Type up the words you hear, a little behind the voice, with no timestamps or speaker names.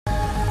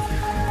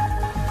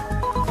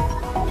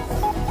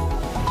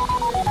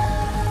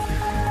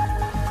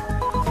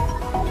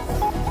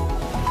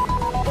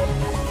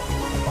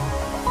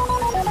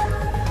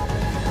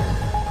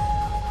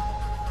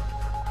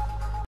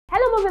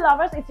movie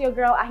lovers, it's your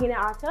girl Ahina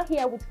Arthur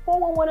here with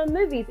 411 on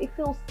Movies. It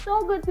feels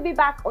so good to be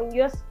back on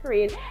your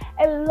screen.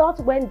 A lot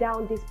went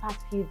down these past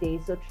few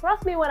days, so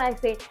trust me when I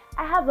say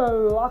I have a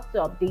lot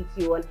to update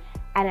you on,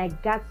 and I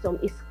got some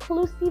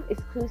exclusive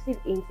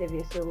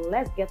interviews, so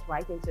let's get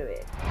right into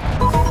it.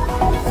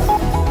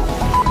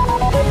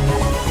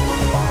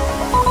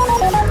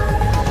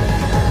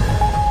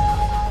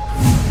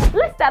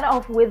 Let's start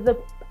off with the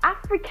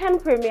African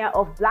premiere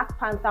of Black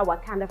Panther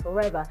Wakanda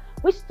Forever,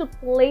 which took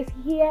place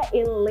here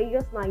in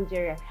Lagos,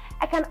 Nigeria.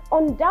 I can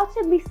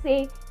undoubtedly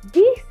say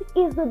this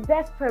is the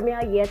best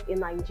premiere yet in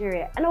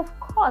Nigeria, and of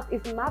course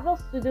it's Marvel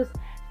Studios'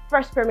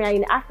 first premiere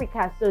in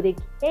Africa, so they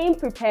came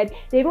prepared.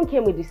 They even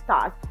came with the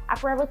stars.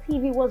 AFOREVE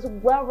TV was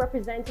well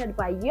represented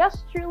by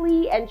yours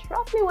truly, and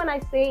trust me when I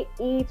say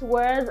it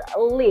was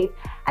lit.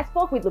 I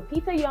spoke with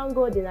Lupita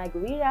Nyong'o,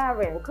 Dinagurira,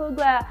 Ryan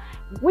Coogler,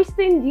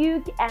 Winston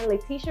Duke, and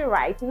Letitia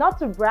Wright. Not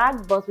to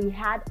brag, but we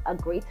had a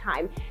great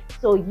time.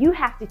 So you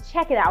have to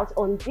check it out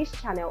on this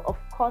channel, of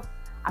course,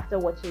 after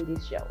watching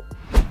this show.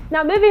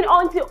 Now, moving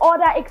on to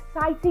other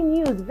exciting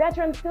news,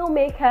 veteran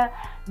filmmaker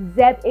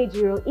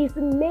Ejiro is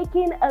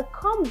making a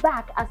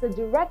comeback as a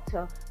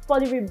director for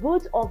the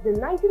reboot of the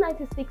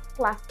 1996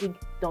 classic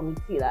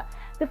Domitilla.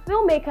 The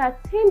filmmaker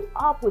teamed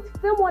up with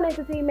Film One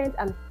Entertainment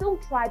and Film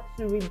Tribe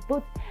to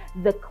reboot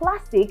the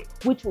classic,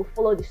 which will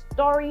follow the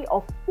story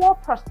of four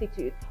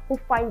prostitutes who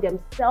find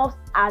themselves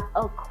at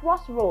a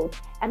crossroads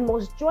and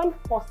must join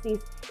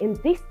forces in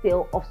this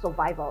tale of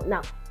survival.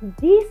 Now,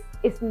 this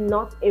is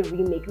not a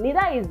remake,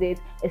 neither is it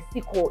a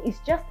sequel, it's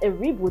just a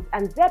reboot,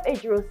 and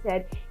Ejiro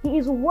said he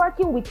is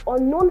working with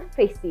unknown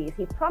faces.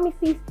 He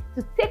promises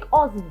to take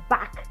us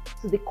back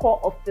to the core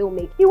of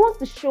filmmaking. He wants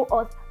to show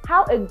us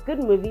how a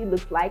good movie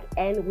looks like,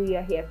 and we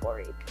are here for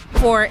it.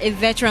 For a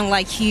veteran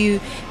like you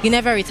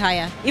never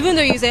retire. Even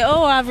though you say,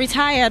 oh, I've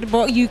retired,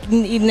 but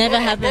it never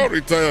happened. I'm not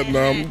retired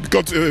now,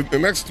 because the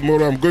next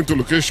tomorrow I'm going to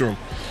location.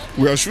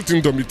 We are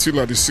shooting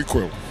Domitilla, the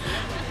sequel.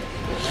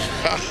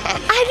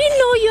 I didn't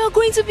know you are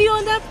going to be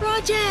on that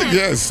project.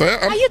 Yes,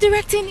 are you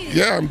directing it?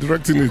 Yeah, I'm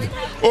directing it.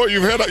 Oh,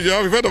 you've heard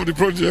of the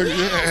project?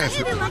 Yes.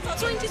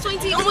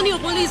 2020, Omoni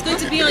Oboli is going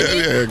to be on it.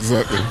 Yeah,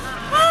 exactly.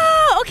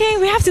 Okay,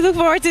 we have to look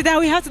forward to that.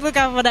 We have to look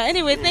out for that.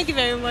 Anyway, thank you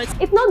very much.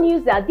 It's no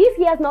news that this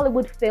year's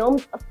Nollywood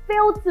films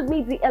failed to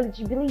meet the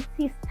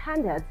eligibility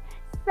standards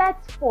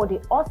set for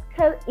the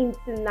Oscar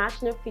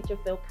International Feature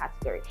Film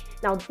category.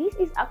 Now, this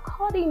is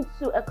according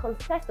to a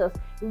consensus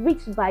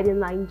reached by the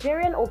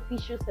Nigerian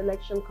Official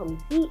Selection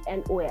Committee,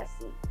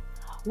 NOSC.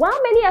 While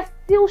many are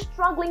still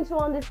struggling to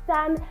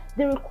understand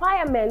the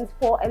requirements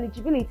for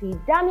eligibility,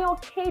 Daniel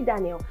K.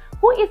 Daniel,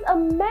 who is a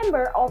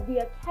member of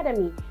the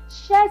Academy,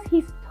 shares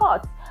his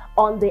thoughts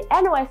on the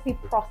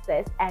NOSC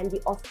process and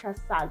the Oscar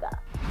saga.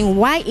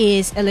 Why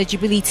is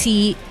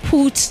eligibility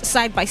put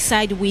side by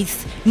side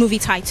with movie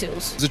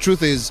titles? The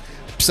truth is,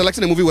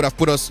 selecting a movie would have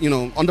put us,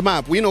 on the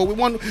map. We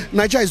want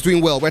Nigeria is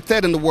doing well. We're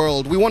third in the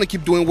world. We want to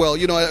keep doing well.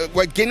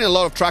 We're gaining a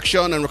lot of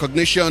traction and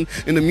recognition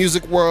in the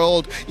music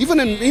world, even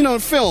in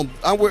film.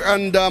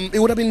 And it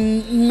would have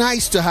been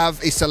nice to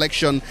have a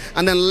selection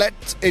and then let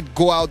it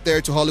go out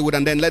there to Hollywood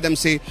and then let them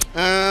say,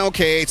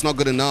 okay, it's not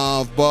good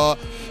enough.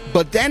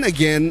 But then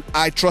again,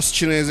 I trust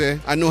Chineze.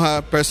 I know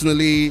her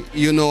personally.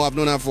 I've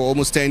known her for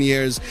almost 10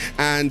 years,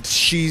 and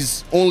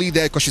she's only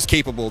there because she's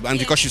capable and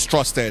because she's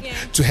trusted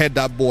to head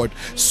that board.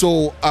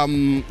 So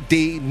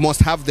they must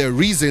have their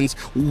reasons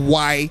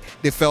why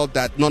they felt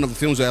that none of the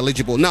films were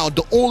eligible. Now,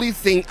 the only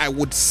thing I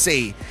would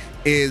say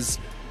is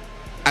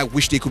I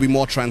wish they could be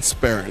more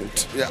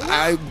transparent.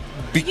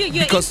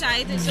 Because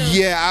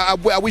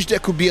I wish there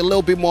could be a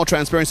little bit more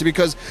transparency,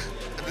 because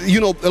a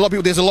lot of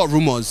people, there's a lot of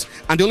rumors,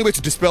 and the only way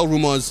to dispel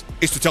rumors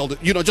is to tell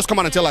just come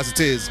on and tell as it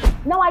is.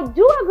 Now, I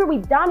do agree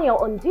with Daniel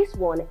on this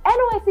one.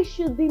 NOSC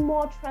should be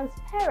more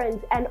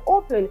transparent and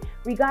open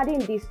regarding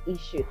this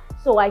issue.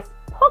 So I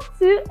spoke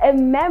to a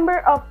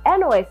member of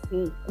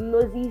NOSC,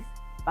 Moses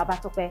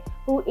Babatope,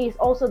 who is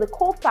also the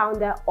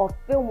co-founder of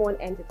Film One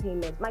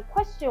Entertainment. My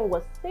question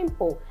was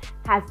simple: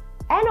 has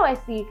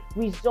NOSC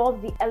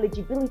resolved the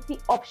eligibility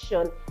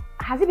option?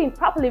 Has it been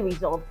properly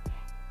resolved?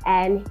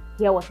 And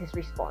here was his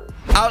response.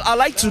 I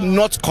like to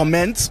not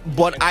comment,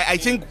 but I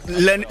think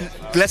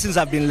lessons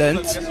have been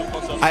learned.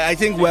 I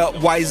think we're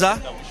wiser.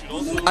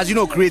 As you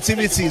know,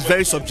 creativity is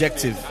very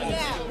subjective,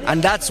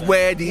 and that's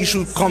where the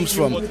issue comes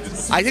from.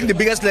 I think the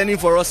biggest learning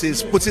for us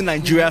is putting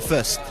Nigeria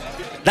first.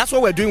 That's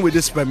what we're doing with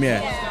this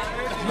premiere.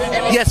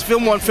 Yes,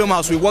 Film One Film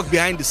House, we work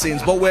behind the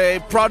scenes, but we're a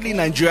proudly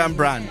Nigerian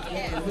brand.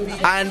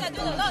 And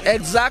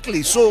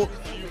exactly, so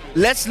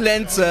let's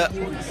learn to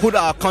put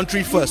our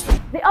country first.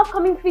 The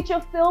upcoming feature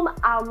film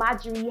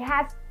Almajiri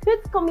has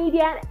put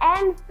comedian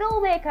and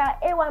filmmaker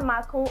A.Y.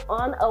 Marco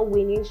on a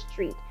winning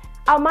streak.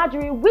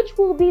 Almajiri, which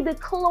will be the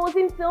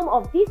closing film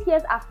of this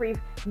year's AFOREVE,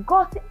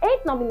 got 8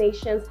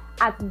 nominations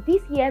at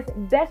this year's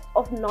Best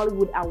of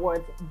Nollywood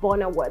Awards,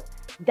 Bon Awards.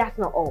 That's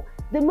not all.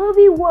 The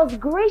movie was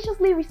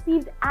graciously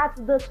received at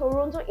the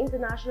Toronto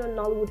International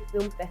Nollywood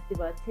Film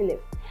Festival, TINFF.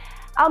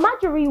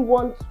 Almajiri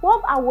won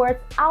 12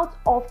 awards out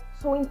of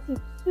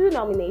 22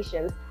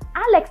 nominations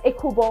Alex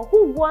Ekubo,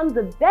 who won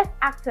the Best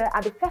Actor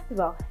at the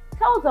festival,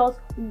 tells us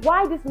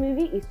why this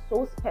movie is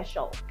so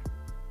special.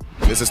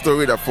 It's a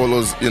story that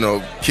follows,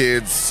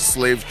 kids,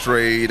 slave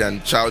trade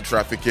and child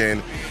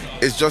trafficking.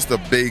 It's just a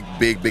big,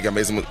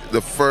 amazing.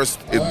 The first,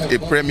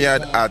 it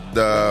premiered at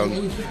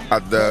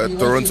the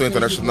Toronto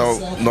International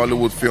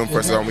Nollywood Film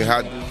Festival. And we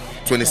had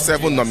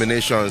 27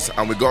 nominations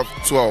and we got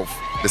 12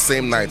 the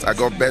same night. I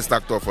got Best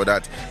Actor for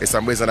that. It's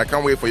amazing. I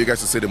can't wait for you guys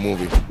to see the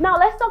movie. Now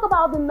let's talk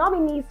about the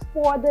nominees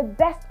for the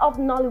Best of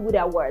Nollywood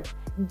Awards.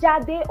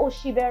 Jade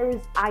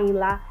Oshiberu's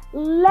Ayinla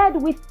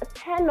led with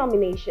 10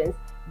 nominations.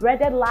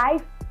 Breaded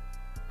Life,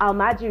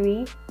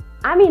 Almajiri,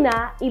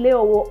 Amina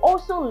Ileowo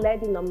also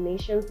led the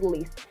nominations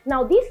list.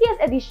 Now, this year's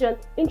edition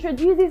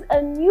introduces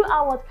a new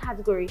award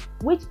category,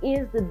 which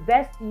is the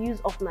best use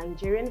of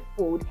Nigerian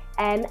food,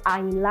 and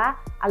Ayinla,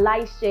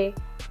 Alaishe,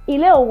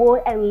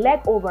 Ileowo, and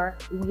Legover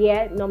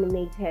were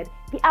nominated.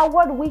 The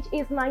award, which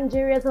is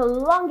Nigeria's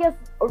longest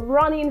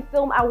running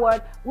film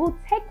award, will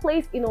take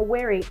place in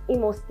Owerri,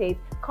 Imo State,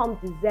 come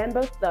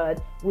December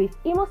 3rd, with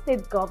Imo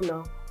State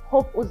Governor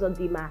Hope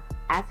Uzodinma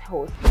as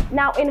host.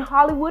 Now, in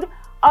Hollywood,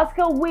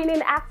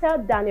 Oscar-winning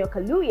actor Daniel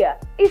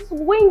Kaluuya is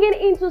swinging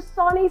into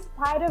Sony's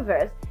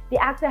Spider-Verse. The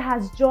actor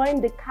has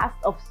joined the cast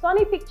of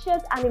Sony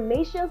Pictures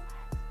Animation's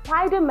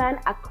Spider-Man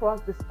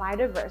Across the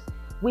Spider-Verse,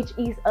 which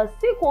is a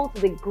sequel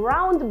to the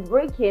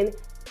groundbreaking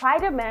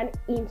Spider-Man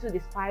Into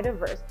the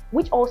Spider-Verse,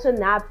 which also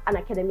nabbed an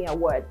Academy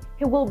Award.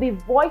 He will be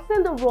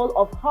voicing the role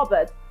of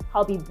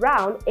Hobby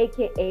Brown,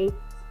 aka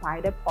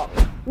Spider-Punk.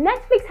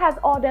 Netflix has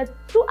ordered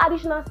 2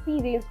 additional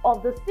seasons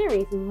of the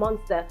series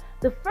Monster.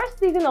 The first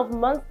season of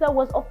Monster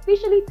was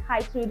officially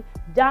titled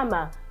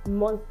Dahmer,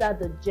 Monster: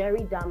 The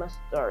Jerry Dahmer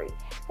Story.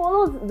 It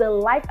follows the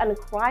life and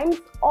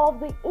crimes of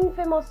the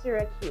infamous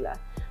serial killer.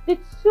 The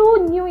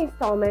 2 new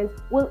installments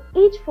will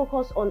each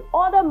focus on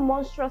other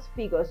monstrous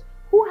figures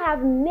who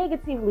have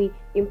negatively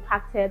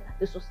impacted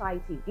the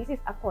society. This is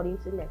according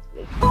to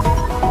Netflix.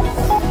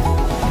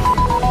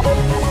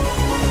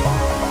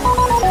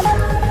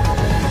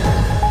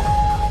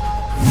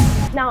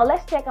 Now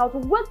let's check out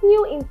what's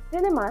new in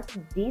cinemas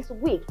this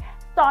week,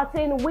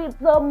 starting with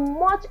the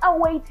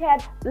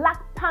much-awaited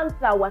Black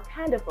Panther: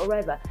 Wakanda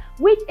Forever,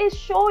 which is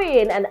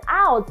showing and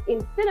out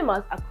in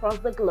cinemas across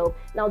the globe.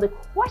 Now the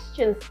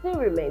question still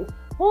remains,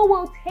 who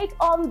will take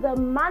on the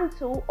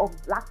mantle of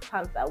Black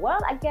Panther? Well,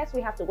 I guess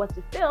we have to watch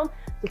the film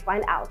to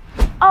find out.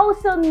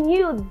 Also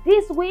new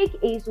this week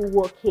is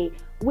Woke.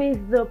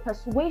 With the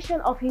persuasion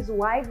of his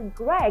wife,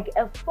 Greg,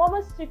 a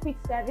former Secret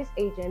Service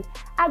agent,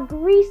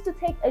 agrees to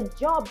take a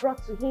job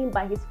brought to him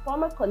by his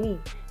former colleague,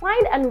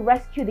 find and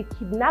rescue the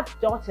kidnapped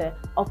daughter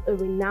of a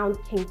renowned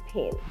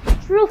kingpin.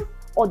 Truth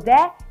or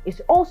Dare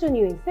is also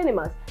new in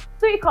cinemas.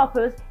 3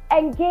 couples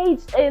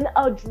engaged in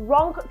a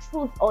drunk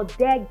truth or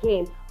dare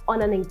game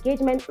on an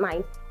engagement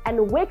night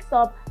and wakes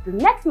up the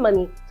next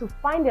morning to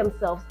find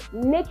themselves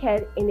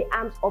naked in the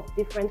arms of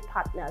different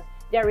partners.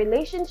 Their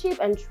relationship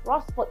and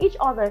trust for each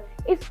other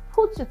is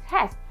put to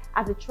test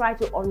as they try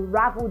to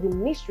unravel the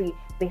mystery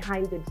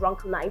behind the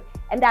drunk night.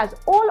 And that's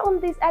all on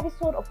this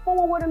episode of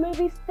Forward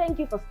Movies. Thank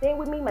you for staying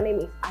with me. My name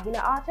is Ahina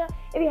Arthur.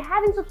 If you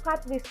haven't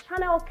subscribed to this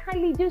channel,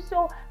 kindly do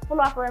so.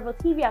 Follow AFOREVE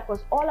TV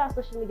across all our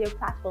social media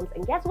platforms.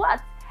 And guess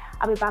what?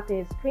 I'll be back on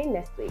your screen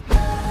next week.